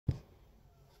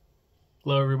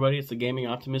Hello everybody, it's the Gaming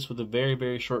Optimist with a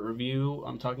very short review.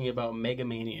 I'm talking about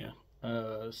Megamania,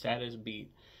 status beat.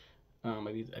 I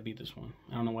beat this one.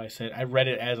 I don't know why I said I read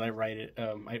it as I write it.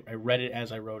 I read it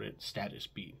as I wrote it. Status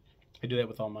beat. I do that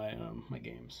with all my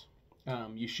games.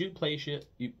 You shoot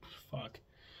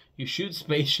You shoot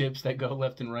spaceships that go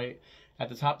left and right at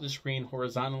the top of the screen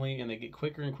horizontally, and they get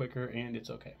quicker and quicker, and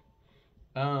it's okay.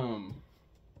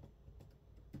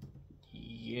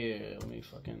 Yeah. Let me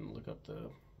fucking look up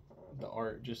the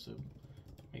art just to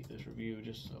make this review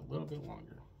just a little bit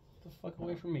longer. Get the fuck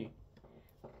away from me.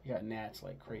 You got gnats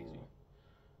like crazy.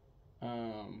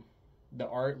 The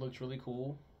art looks really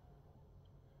cool.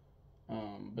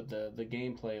 But the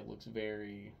gameplay looks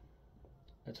very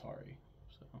Atari.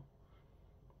 So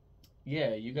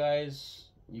yeah, you guys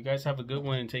have a good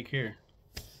one and take care.